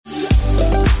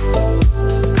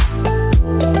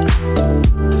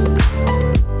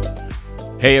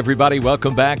Hey, everybody,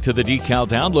 welcome back to the Decal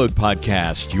Download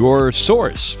Podcast, your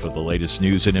source for the latest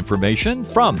news and information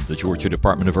from the Georgia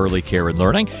Department of Early Care and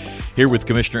Learning. Here with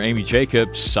Commissioner Amy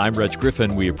Jacobs, I'm Reg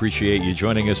Griffin. We appreciate you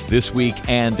joining us this week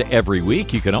and every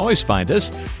week. You can always find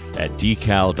us at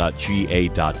decal.ga.gov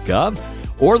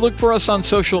or look for us on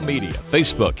social media,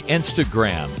 Facebook,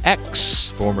 Instagram,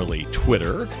 X, formerly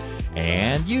Twitter,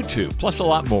 and YouTube, plus a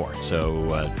lot more.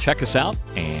 So check us out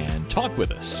and talk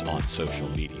with us on social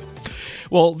media.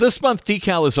 Well, this month,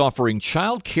 Decal is offering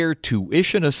child care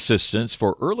tuition assistance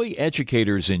for early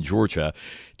educators in Georgia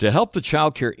to help the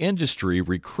child care industry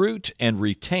recruit and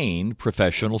retain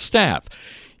professional staff.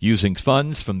 Using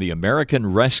funds from the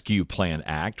American Rescue Plan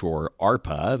Act, or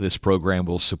ARPA, this program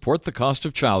will support the cost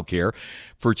of child care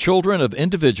for children of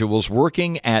individuals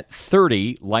working at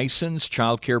 30 licensed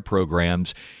child care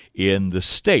programs in the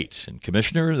state. And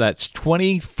Commissioner, that's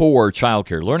 24 child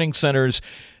care learning centers,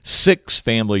 6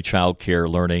 family child care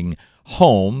learning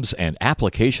homes, and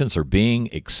applications are being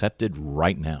accepted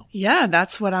right now. Yeah,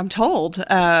 that's what I'm told.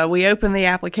 We open the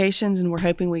applications and we're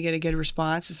hoping we get a good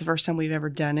response. It's the first time we've ever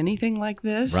done anything like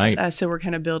this. Right. So we're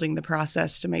kind of building the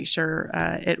process to make sure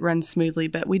it runs smoothly.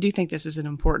 But we do think this is an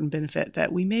important benefit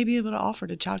that we may be able to offer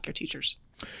to childcare teachers.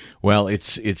 Well,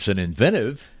 it's an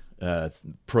inventive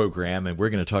program, and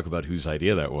we're going to talk about whose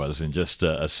idea that was in just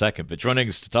a second. But joining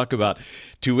us to talk about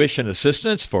tuition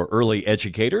assistance for early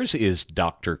educators is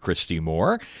Dr. Christy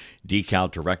Moore, Decal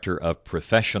Director of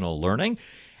Professional Learning,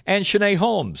 and Shanae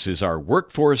Holmes is our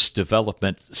Workforce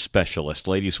Development Specialist.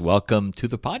 Ladies, welcome to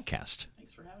the podcast.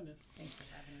 Thanks for having us.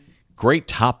 Great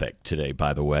topic today,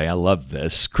 by the way. I love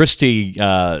this. Christy,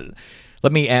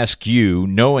 let me ask you,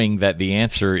 knowing that the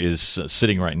answer is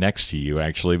sitting right next to you,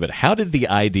 actually, but how did the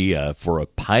idea for a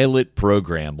pilot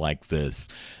program like this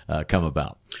come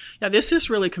about? Yeah, this is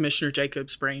really Commissioner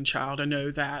Jacobs' brainchild. I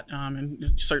know that,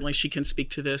 and certainly she can speak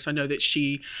to this. I know that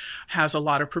she has a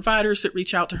lot of providers that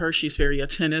reach out to her. She's very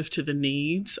attentive to the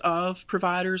needs of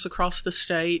providers across the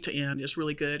state and is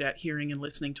really good at hearing and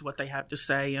listening to what they have to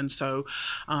say. And so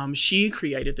she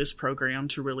created this program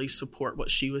to really support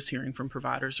what she was hearing from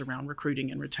providers around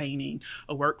recruiting and retaining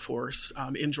a workforce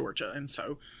in Georgia. And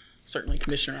so certainly,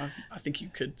 Commissioner, I think you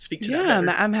could speak to that better.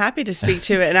 Yeah, I'm happy to speak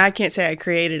to it. And I can't say I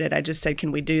created it. I just said,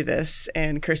 can we do this?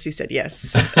 And Christy said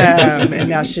yes. And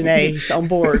now Shanae's on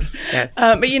board. Yes.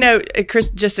 But, you know,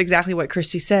 Chris, just exactly what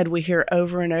Christy said, we hear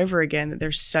over and over again that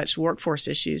there's such workforce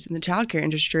issues in the childcare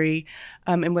industry.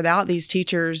 And without these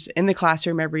teachers in the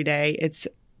classroom every day, it's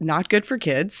not good for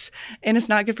kids, and it's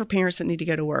not good for parents that need to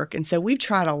go to work. And so we've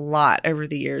tried a lot over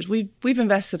the years. We've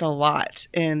invested a lot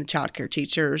in the childcare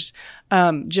teachers,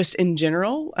 just in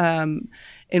general.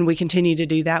 And we continue to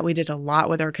do that. We did a lot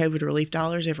with our COVID relief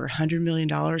dollars, over $100 million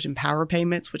in power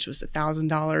payments, which was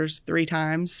 $1,000 3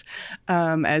 times,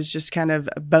 as just kind of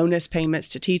bonus payments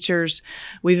to teachers.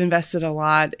 We've invested a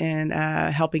lot in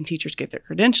helping teachers get their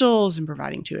credentials and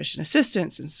providing tuition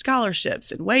assistance and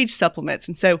scholarships and wage supplements.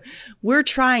 And so we're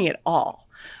trying it all.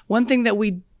 One thing that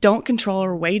we don't control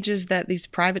are wages that these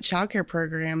private childcare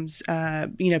programs,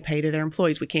 pay to their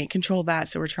employees. We can't control that,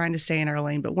 so we're trying to stay in our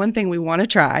lane. But one thing we want to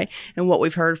try, and what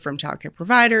we've heard from childcare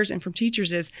providers and from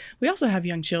teachers, is we also have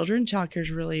young children. Childcare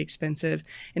is really expensive,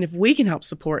 and if we can help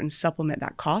support and supplement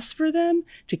that cost for them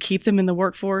to keep them in the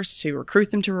workforce, to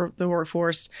recruit them to the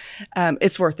workforce,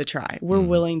 it's worth a try. We're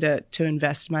willing to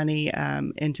invest money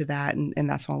into that, and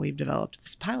that's why we've developed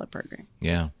this pilot program.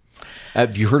 Yeah.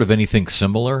 Have you heard of anything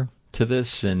similar to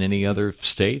this in any other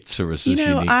states, or was this unique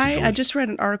to Georgia? I just read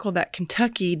an article that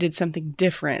Kentucky did something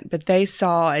different, but they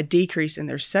saw a decrease in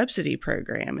their subsidy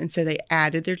program, and so they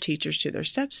added their teachers to their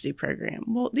subsidy program.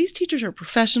 Well, these teachers are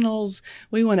professionals.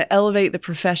 We want to elevate the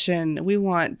profession. We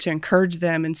want to encourage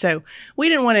them, and so we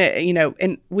didn't want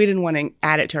to,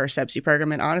 add it to our subsidy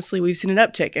program. And honestly, we've seen an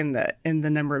uptick in the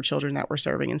number of children that we're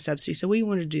serving in subsidy. So we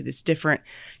wanted to do this different,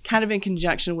 kind of in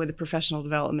conjunction with the professional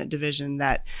development division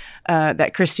that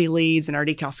Christy leads in our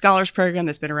Decal Scholars program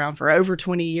that's been around for over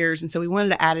 20 years. And so we wanted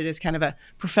to add it as kind of a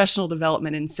professional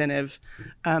development incentive.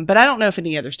 But I don't know if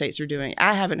any other states are doing it.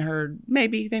 I haven't heard.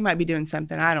 Maybe they might be doing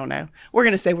something. I don't know. We're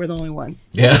going to say we're the only one.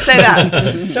 Yeah. Just say that.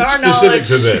 To our knowledge. Specific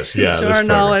to this. Yeah. To our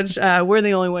knowledge, we're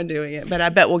the only one doing it. But I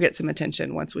bet we'll get some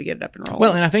attention once we get it up and rolling.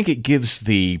 Well, and I think it gives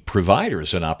the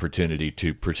providers an opportunity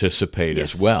to participate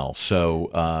as well. So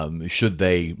should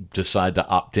they decide to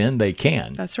opt in, they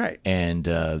can. That's right. And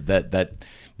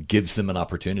gives them an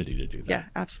opportunity to do that. Yeah,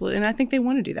 absolutely. And I think they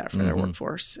want to do that for their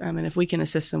workforce. And if we can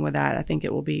assist them with that, I think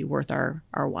it will be worth our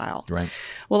while. Right.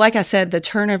 Well, like I said, the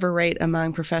turnover rate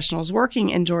among professionals working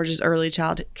in Georgia's early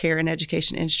child care and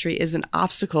education industry is an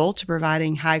obstacle to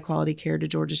providing high quality care to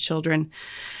Georgia's children.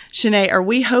 Shanae, are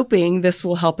we hoping this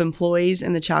will help employees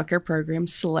in the child care program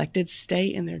selected stay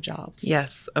in their jobs?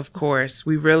 Yes, of course.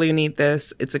 We really need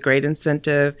this. It's a great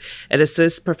incentive. It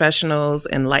assists professionals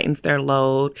and lightens their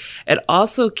load. It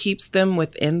also keeps them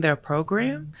within their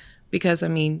program because,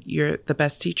 you're the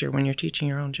best teacher when you're teaching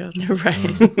your own children.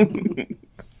 Right.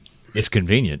 It's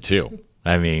convenient, too.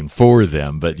 For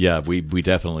them. But yeah, we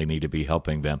definitely need to be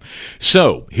helping them.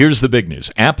 So here's the big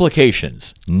news.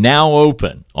 Applications now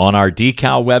open on our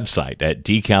DeKalb website at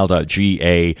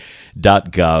decal.ga.gov.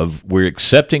 We're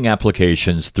accepting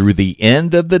applications through the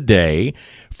end of the day,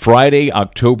 Friday,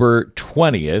 October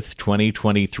 20th,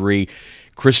 2023.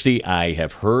 Christy, I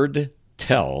have heard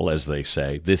tell, as they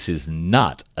say, this is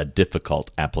not a difficult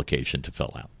application to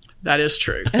fill out. That is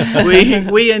true.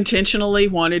 We intentionally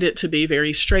wanted it to be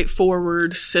very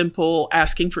straightforward, simple,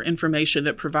 asking for information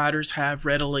that providers have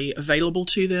readily available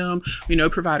to them. We know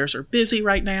providers are busy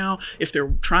right now. If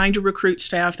they're trying to recruit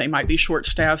staff, they might be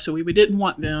short-staffed, so we didn't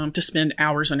want them to spend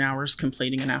hours and hours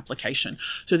completing an application.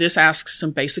 So this asks some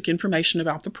basic information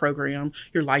about the program,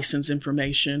 your license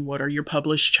information, what are your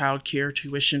published child care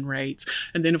tuition rates,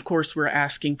 and then, of course, we're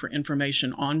asking for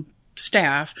information on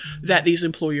staff that these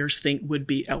employers think would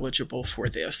be eligible for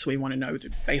this. So we want to know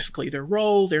basically their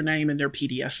role, their name, and their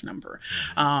PDS number.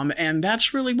 And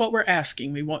that's really what we're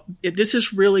asking. This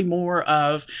is really more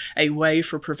of a way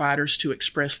for providers to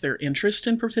express their interest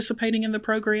in participating in the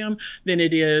program than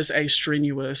it is a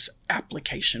strenuous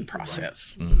application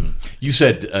process. Mm-hmm. You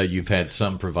said you've had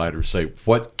some providers say,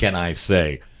 "What can I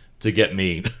say to get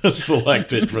me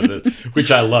selected for this?" Which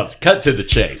I love. Cut to the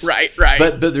chase. Right.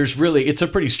 But there's really, it's a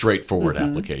pretty straightforward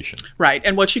application. Right.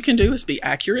 And what you can do is be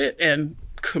accurate and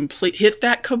hit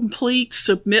that complete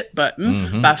submit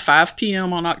button by 5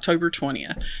 p.m. on October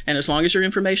 20th. And as long as your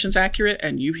information's accurate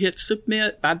and you hit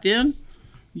submit by then,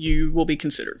 you will be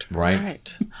considered.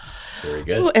 Right. Very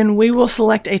good. And we will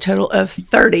select a total of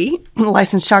 30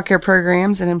 licensed child care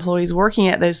programs, and employees working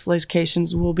at those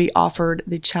locations will be offered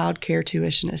the child care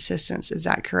tuition assistance. Is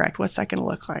that correct? What's that going to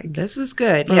look like? This is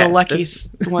good. For the lucky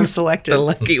ones selected. The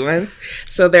lucky ones.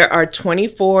 So there are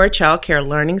 24 child care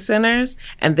learning centers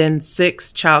and then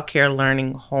 6 child care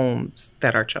learning homes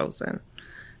that are chosen.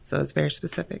 So it's very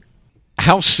specific.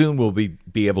 How soon will we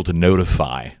be able to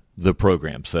notify the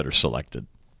programs that are selected?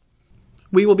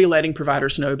 We will be letting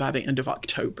providers know by the end of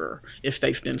October if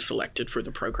they've been selected for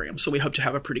the program. So we hope to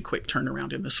have a pretty quick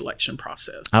turnaround in the selection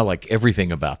process. I like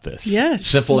everything about this. Yes.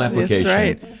 Simple application.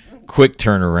 That's right. Quick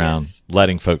turnaround,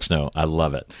 letting folks know. I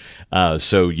love it.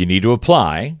 So you need to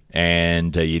apply,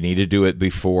 and you need to do it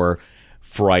before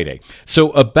Friday.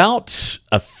 So about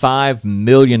a $5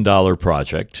 million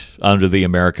project under the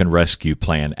American Rescue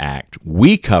Plan Act.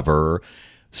 We cover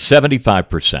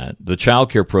 75%. The child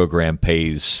care program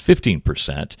pays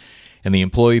 15%, and the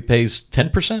employee pays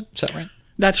 10%. Is that right?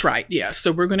 That's right. Yeah.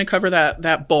 So we're going to cover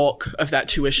that bulk of that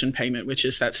tuition payment, which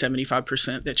is that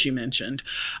 75% that you mentioned.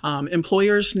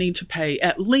 Employers need to pay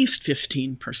at least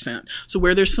 15%. So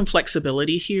where there's some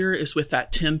flexibility here is with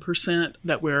that 10%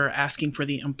 that we're asking for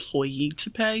the employee to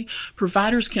pay.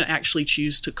 Providers can actually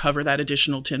choose to cover that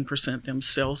additional 10%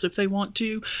 themselves if they want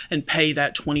to and pay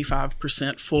that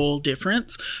 25% full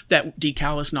difference that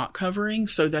DeKalb is not covering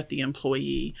so that the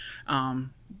employee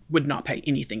would not pay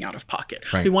anything out of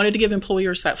pocket. Right. We wanted to give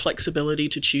employers that flexibility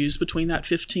to choose between that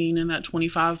 15 and that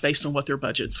 25 based on what their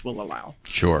budgets will allow.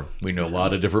 Sure. We know a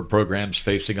lot of different programs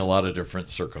facing a lot of different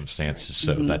circumstances,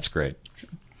 so that's great.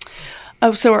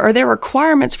 Oh, so are there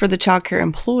requirements for the child care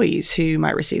employees who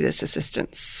might receive this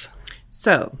assistance?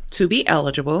 So, to be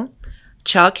eligible,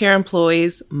 child care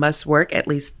employees must work at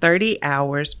least 30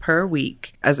 hours per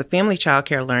week as a family child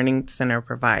care learning center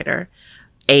provider,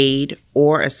 aide,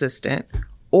 or assistant,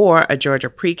 or a Georgia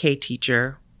pre-K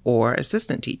teacher or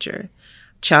assistant teacher,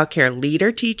 child care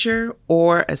leader teacher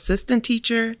or assistant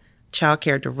teacher, child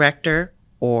care director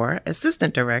or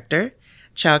assistant director,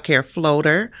 child care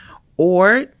floater,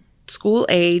 or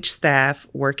school-age staff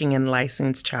working in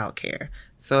licensed child care.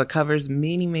 So it covers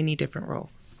many, many different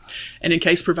roles. And in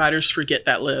case providers forget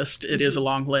that list, it is a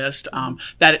long list.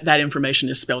 That information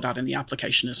is spelled out in the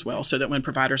application as well, so that when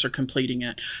providers are completing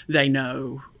it, they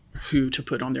know who to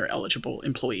put on their eligible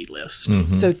employee list. Mm-hmm.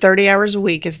 So 30 hours a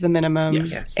week is the minimum,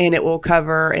 Yes. and it will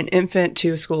cover an infant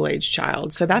to a school-age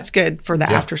child. So that's good for the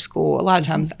after school. A lot of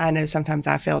times, I know sometimes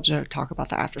I fail to talk about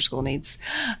the after school needs,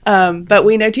 but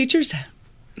we know teachers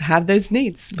have those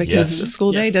needs because a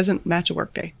school day doesn't match a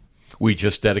work day. We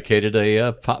just dedicated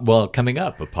coming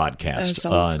up, a podcast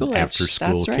on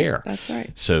after-school care. That's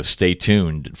right. So stay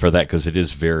tuned for that because it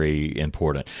is very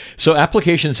important. So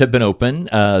applications have been open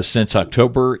since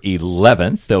October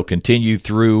 11th. They'll continue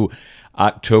through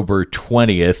October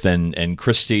 20th. And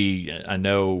Christy, I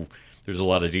know there's a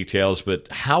lot of details, but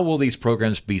how will these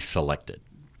programs be selected?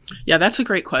 Yeah, that's a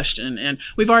great question. And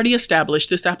we've already established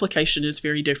this application is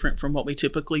very different from what we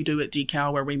typically do at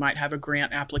DeKalb, where we might have a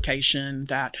grant application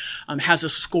that has a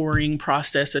scoring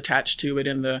process attached to it,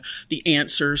 and the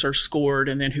answers are scored,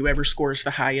 and then whoever scores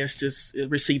the highest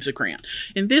receives a grant.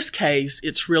 In this case,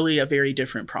 it's really a very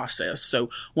different process. So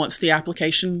once the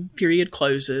application period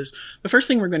closes, the first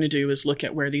thing we're going to do is look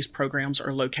at where these programs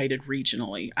are located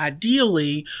regionally.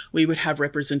 Ideally, we would have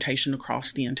representation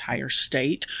across the entire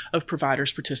state of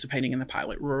providers participating in the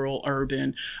pilot, rural,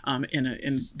 urban.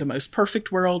 In the most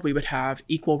perfect world, we would have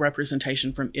equal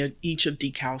representation from each of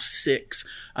DeKalb's 6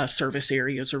 service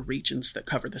areas or regions that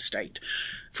cover the state.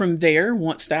 From there,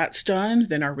 once that's done,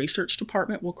 then our research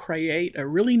department will create a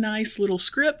really nice little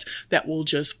script that will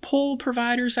just pull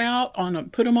providers out,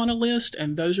 put them on a list,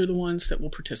 and those are the ones that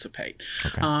will participate.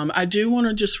 Okay. I do want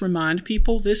to just remind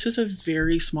people, this is a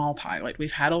very small pilot.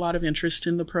 We've had a lot of interest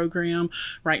in the program.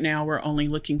 Right now, we're only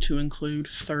looking to include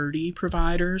 30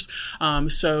 providers.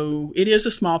 So it is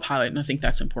a small pilot, and I think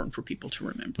that's important for people to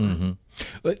remember. Mm-hmm.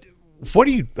 But what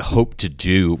do you hope to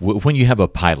do when you have a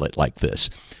pilot like this?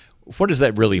 What does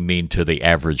that really mean to the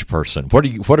average person?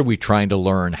 What are we trying to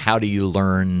learn? How do you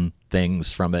learn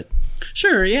things from it?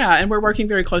 Sure, yeah. And we're working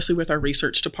very closely with our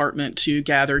research department to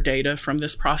gather data from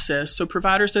this process. So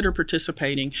providers that are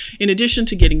participating, in addition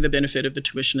to getting the benefit of the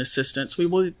tuition assistance, we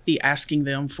will be asking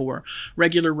them for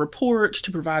regular reports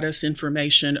to provide us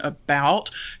information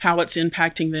about how it's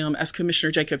impacting them. As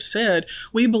Commissioner Jacobs said,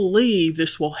 we believe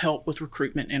this will help with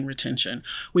recruitment and retention.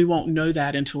 We won't know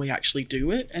that until we actually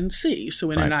do it and see. So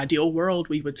in an ideal world,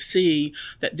 we would see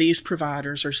that these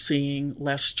providers are seeing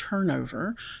less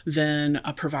turnover than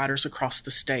providers across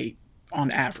the state on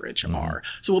average are.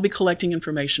 So we'll be collecting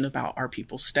information about, are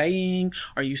people staying?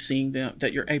 Are you seeing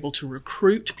that you're able to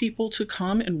recruit people to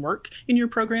come and work in your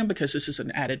program, because this is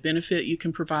an added benefit you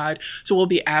can provide. So we'll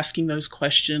be asking those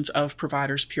questions of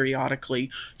providers periodically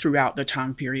throughout the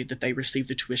time period that they receive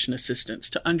the tuition assistance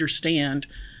to understand,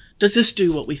 does this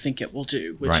do what we think it will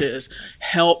do, which is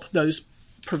help those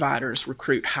providers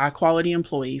recruit high-quality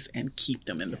employees and keep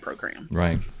them in the program.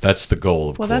 Right. That's the goal,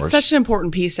 of course. Well, that's such an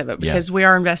important piece of it, because we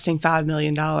are investing $5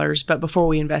 million, but before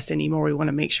we invest any more, we want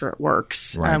to make sure it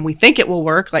works. Right. We think it will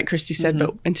work, like Christy said,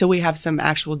 but until we have some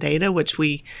actual data, which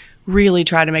we really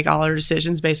try to make all our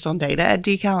decisions based on data at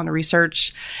DeKalb and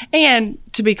research. And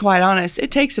to be quite honest,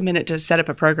 it takes a minute to set up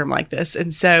a program like this.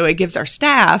 And so it gives our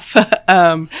staff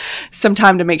some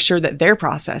time to make sure that their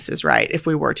process is right if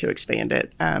we were to expand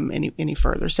it any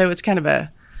further. So it's kind of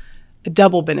a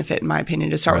double benefit, in my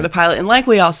opinion, to start with a pilot. And like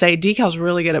we all say, DeKalb's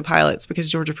really good at pilots because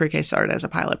Georgia Pre-K started as a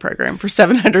pilot program for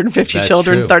 750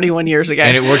 children 31 years ago.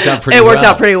 And it worked out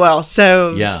pretty well.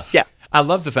 So, yeah. I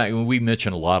love the fact, when we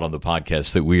mention a lot on the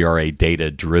podcast, that we are a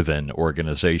data-driven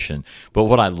organization. But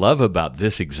what I love about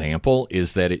this example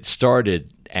is that it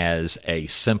started as a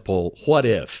simple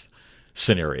what-if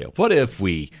scenario. What if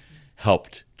we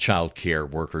helped child care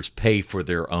workers pay for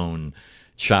their own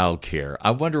child care?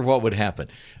 I wonder what would happen.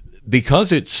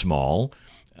 Because it's small,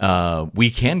 we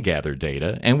can gather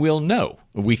data, and we'll know.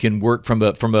 We can work from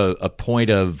a point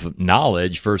of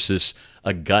knowledge versus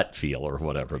a gut feel or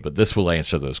whatever. But this will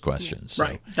answer those questions. Yeah,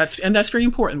 right. So. That's very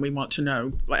important. We want to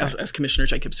know, as Commissioner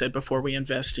Jacobs said, before we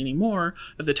invest any more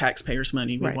of the taxpayers'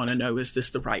 money, we want to know, is this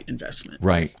the right investment?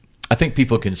 Right. I think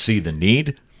people can see the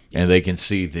need, and they can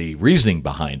see the reasoning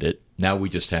behind it. Now we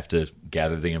just have to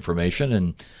gather the information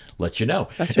and let you know.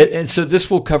 That's right. And so this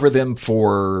will cover them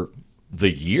for the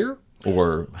year?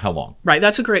 Or how long? Right.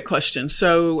 That's a great question.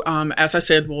 So, as I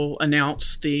said, we'll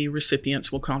announce the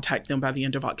recipients. We'll contact them by the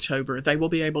end of October. They will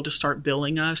be able to start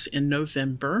billing us in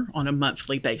November on a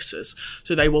monthly basis.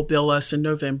 So they will bill us in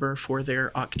November for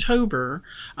their October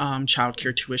child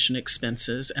care tuition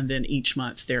expenses, and then each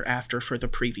month thereafter for the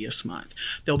previous month.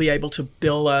 They'll be able to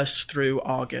bill us through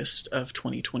August of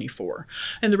 2024.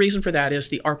 And the reason for that is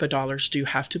the ARPA dollars do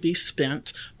have to be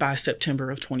spent by September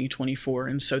of 2024.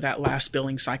 And so that last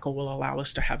billing cycle will will allow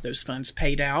us to have those funds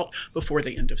paid out before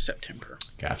the end of September.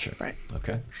 Gotcha. Right.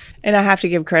 Okay. And I have to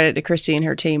give credit to Christy and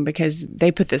her team because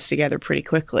they put this together pretty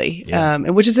quickly, Yeah.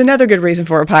 and which is another good reason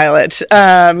for a pilot.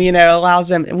 Allows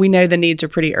them. We know the needs are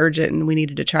pretty urgent, and we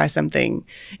needed to try something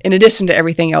in addition to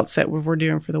everything else that we're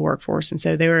doing for the workforce. And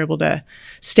so they were able to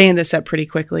stand this up pretty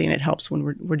quickly, and it helps when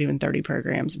we're doing 30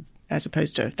 programs as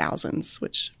opposed to thousands,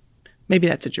 which maybe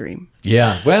that's a dream.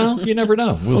 Yeah. Well, you never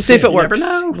know. We'll see if it You works.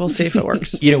 never know. We'll see if it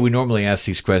works. We normally ask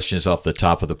these questions off the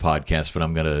top of the podcast, but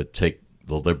I'm going to take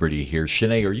the liberty here.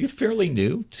 Shanae, are you fairly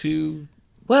new to?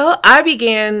 Well, I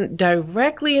began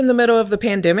directly in the middle of the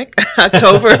pandemic,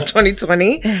 October of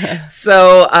 2020.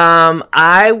 So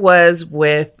I was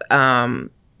with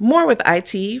more with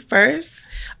IT first,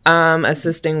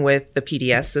 assisting with the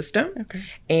PDS system. Okay.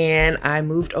 And I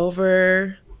moved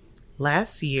over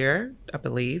last year, I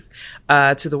believe,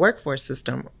 to the workforce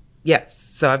system. Yes.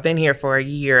 So I've been here for a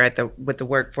year with the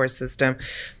workforce system.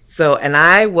 So, and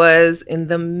I was in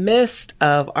the midst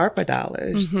of ARPA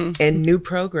dollars and new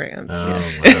programs.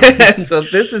 Oh, wow. So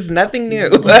this is nothing new.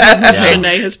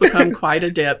 Shanae has become quite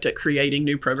adept at creating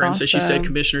new programs. As she said, Awesome.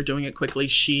 Commissioner, doing it quickly.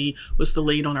 She was the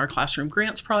lead on our classroom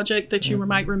grants project that you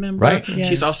might remember. Right. Yes.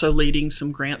 She's also leading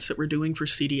some grants that we're doing for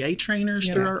CDA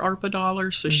trainers through our ARPA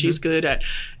dollars. So she's good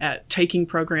at taking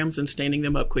programs and standing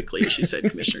them up quickly, as she said,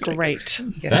 Commissioner. Jacobs. Great.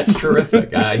 That's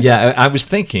terrific. I was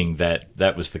thinking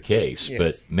that was the case, Yes.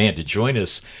 but man, to join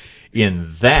us in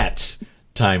that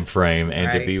time frame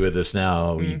and to Right. be with us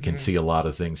now, you can see a lot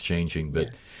of things changing. But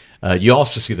you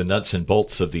also see the nuts and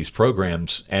bolts of these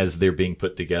programs as they're being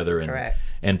put together Correct.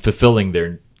 and fulfilling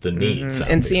the needs out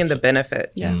And there. seeing the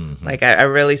benefits. Yeah. Like I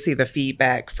really see the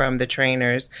feedback from the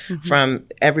trainers, from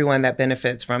everyone that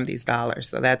benefits from these dollars.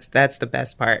 So that's the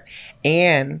best part.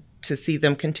 And to see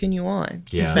them continue on,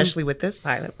 Yeah. especially with this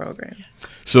pilot program.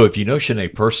 So if you know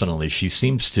Shanae personally, she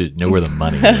seems to know where the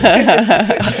money is.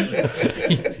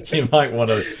 You might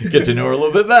want to get to know her a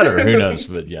little bit better. Who knows?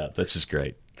 But yeah, this is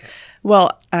great.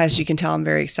 Well, as you can tell, I'm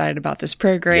very excited about this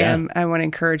program. I want to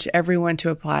encourage everyone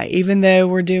to apply. Even though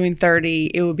we're doing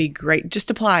 30, it would be great. Just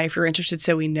apply if you're interested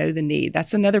so we know the need.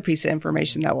 That's another piece of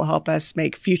information that will help us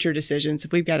make future decisions.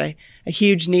 If we've got a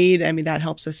huge need, that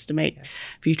helps us to make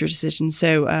future decisions.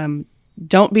 So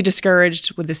don't be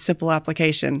discouraged with this simple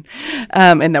application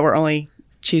and that we're only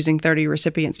choosing 30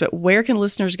 recipients. But where can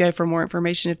listeners go for more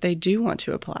information if they do want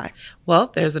to apply?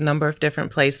 Well, there's a number of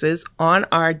different places. On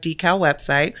our DECAL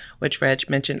website, which Reg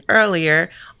mentioned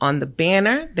earlier, on the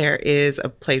banner, there is a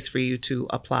place for you to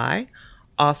apply.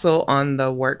 Also on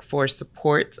the Workforce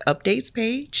Supports Updates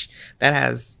page, that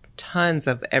has tons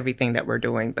of everything that we're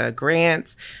doing. The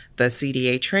grants, the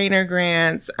CDA trainer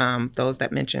grants, those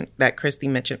that Christy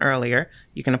mentioned earlier,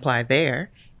 you can apply there.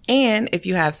 And if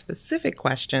you have specific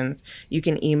questions, you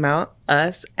can email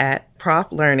us at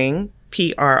proflearning,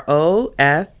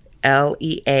 PROFLEARNING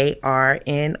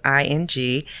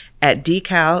at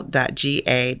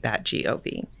decal.ga.gov.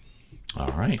 All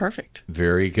right. Perfect.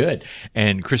 Very good.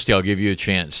 And Christy, I'll give you a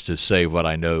chance to say what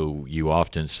I know you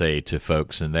often say to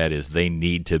folks, and that is they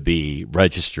need to be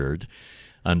registered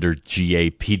under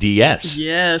GAPDS.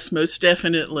 Yes, most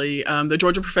definitely. The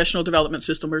Georgia Professional Development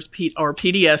System, or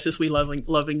PDS as we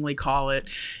lovingly call it,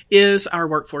 is our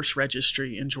workforce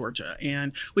registry in Georgia.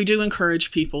 And we do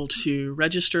encourage people to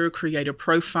register, create a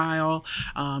profile.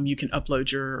 You can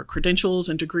upload your credentials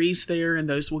and degrees there, and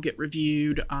those will get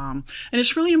reviewed. And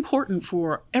it's really important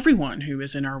for everyone who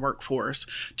is in our workforce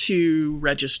to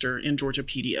register in Georgia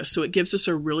PDS. So it gives us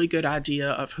a really good idea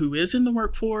of who is in the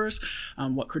workforce,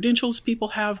 what credentials people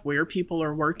have, where people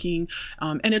are working,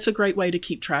 and it's a great way to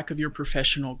keep track of your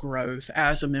professional growth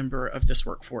as a member of this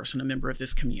workforce and a member of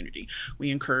this community.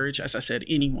 We encourage, as I said,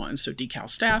 anyone. So DECAL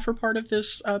staff are part of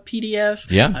this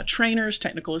PDS, trainers,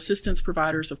 technical assistance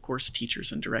providers, of course,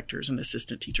 teachers and directors and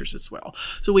assistant teachers as well.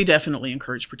 So we definitely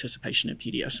encourage participation in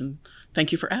PDS, and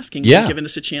thank you for asking and giving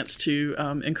us a chance to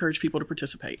encourage people to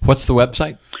participate. What's the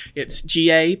website? It's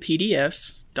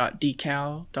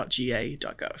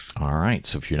GAPDS.decal.ga.gov. All right.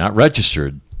 So if you're not registered,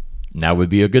 now would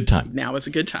be a good time. Now is a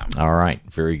good time. All right.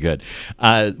 Very good.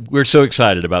 We're so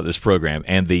excited about this program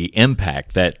and the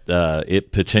impact that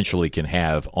it potentially can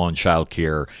have on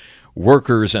childcare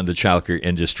workers and the childcare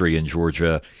industry in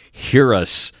Georgia. Hear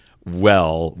us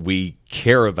well. We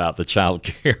care about the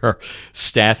childcare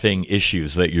staffing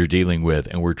issues that you're dealing with,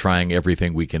 and we're trying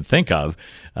everything we can think of,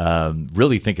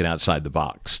 really thinking outside the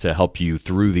box to help you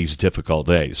through these difficult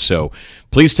days. So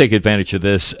please take advantage of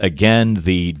this. Again,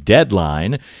 the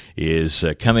deadline is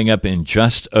coming up in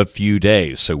just a few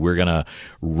days, so we're going to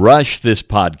rush this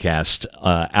podcast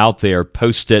out there,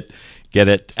 post it, get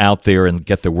it out there and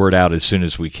get the word out as soon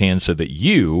as we can so that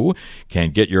you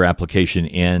can get your application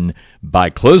in by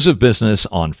close of business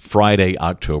on Friday,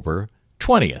 October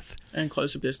 20th. And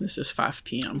close of business is 5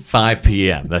 p.m. 5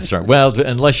 p.m. That's right. Well,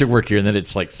 unless you work here, and then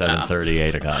it's like 7:30,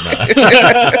 8 o'clock.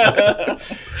 No.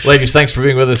 Ladies, thanks for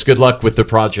being with us. Good luck with the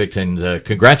project, and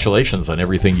congratulations on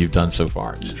everything you've done so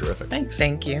far. It's terrific. Thanks.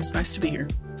 Thank you. It's nice to be here.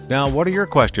 Now, what are your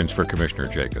questions for Commissioner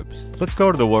Jacobs? Let's go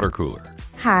to the water cooler.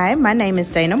 Hi, my name is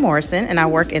Dana Morrison, and I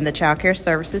work in the Child Care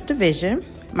Services Division.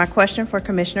 My question for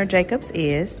Commissioner Jacobs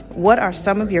is, what are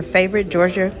some of your favorite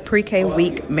Georgia Pre-K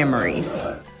Week memories?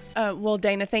 Well,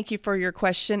 Dana, thank you for your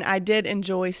question. I did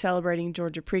enjoy celebrating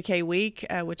Georgia Pre-K Week,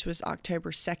 which was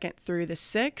October 2nd through the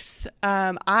 6th.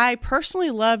 I personally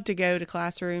love to go to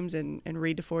classrooms and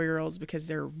read to 4-year-olds because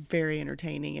they're very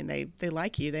entertaining and they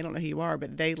like you. They don't know who you are,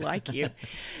 but they like you.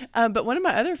 But one of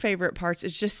my other favorite parts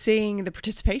is just seeing the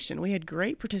participation. We had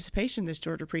great participation this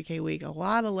Georgia Pre-K Week. A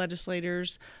lot of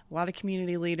legislators, a lot of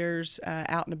community leaders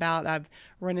out and about. I've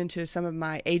run into some of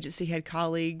my agency head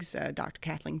colleagues, Dr.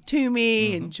 Kathleen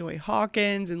Toomey and Joy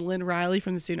Hawkins and Lynn Riley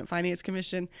from the Student Finance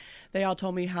Commission. They all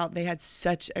told me how they had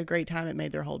such a great time. It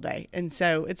made their whole day. And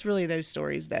so it's really those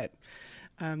stories that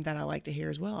I like to hear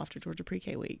as well after Georgia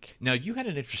Pre-K Week. Now, you had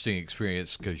an interesting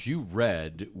experience because you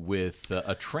read with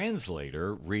a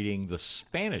translator reading the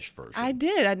Spanish version. I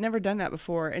did. I'd never done that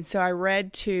before. And so I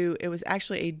read it was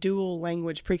actually a dual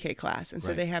language pre-K class. And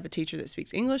so they have a teacher that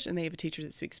speaks English and they have a teacher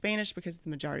that speaks Spanish because the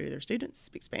majority of their students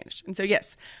speak Spanish. And so,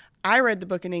 yes, I read the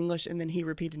book in English and then he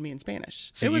repeated me in Spanish.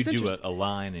 So you do a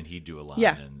line and he'd do a line.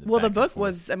 Yeah. And Well, the book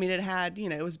was, it had,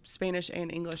 it was Spanish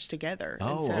and English together.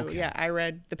 Oh, and so, okay. yeah, I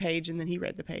read the page and then he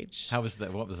read the page. How was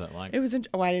that? What was that like? It was, I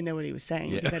didn't know what he was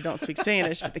saying because I don't speak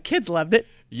Spanish, but the kids loved it.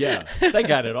 Yeah, they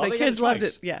got it all. The kids loved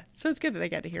it. Yeah. So it's good that they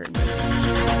got to hear it.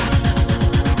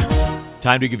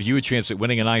 Time to give you a chance at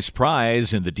winning a nice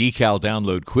prize in the Decal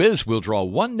Download Quiz. We'll draw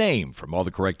one name from all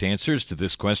the correct answers to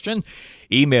this question.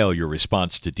 Email your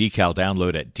response to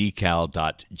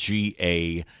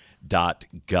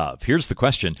decal.download@decal.ga.gov. Here's the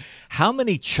question. How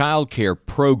many child care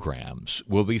programs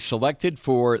will be selected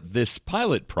for this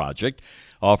pilot project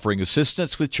offering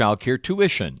assistance with child care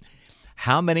tuition?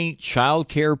 How many child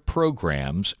care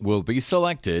programs will be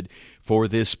selected for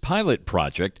this pilot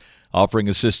project offering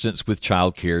assistance with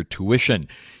child care tuition?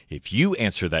 If you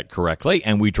answer that correctly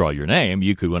and we draw your name,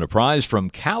 you could win a prize from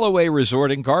Callaway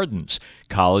Resort and Gardens,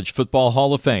 College Football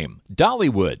Hall of Fame,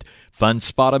 Dollywood, Fun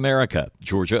Spot America,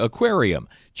 Georgia Aquarium,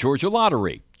 Georgia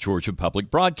Lottery, Georgia Public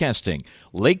Broadcasting,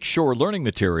 Lakeshore Learning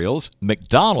Materials,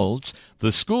 McDonald's,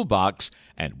 the School Box,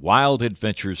 and Wild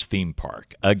Adventures Theme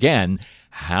Park. Again,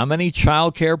 how many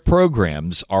child care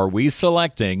programs are we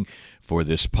selecting for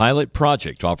this pilot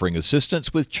project offering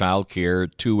assistance with child care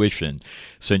tuition?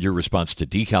 Send your response to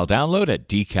Decal Download at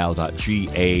decal.ga.gov.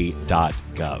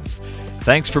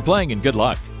 Thanks for playing and good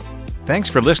luck. Thanks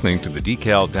for listening to the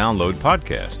Decal Download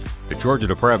Podcast. The Georgia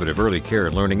Department of Early Care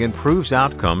and Learning improves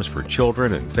outcomes for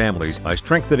children and families by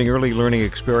strengthening early learning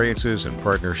experiences in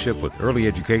partnership with early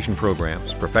education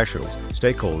programs, professionals,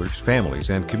 stakeholders, families,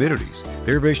 and communities.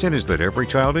 Their vision is that every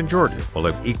child in Georgia will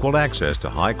have equal access to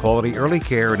high-quality early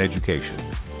care and education.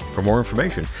 For more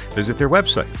information, visit their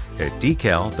website at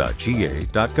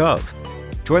decal.ga.gov.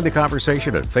 Join the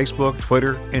conversation on Facebook,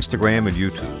 Twitter, Instagram, and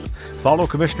YouTube. Follow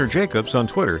Commissioner Jacobs on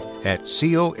Twitter at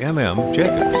COMM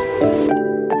Jacobs.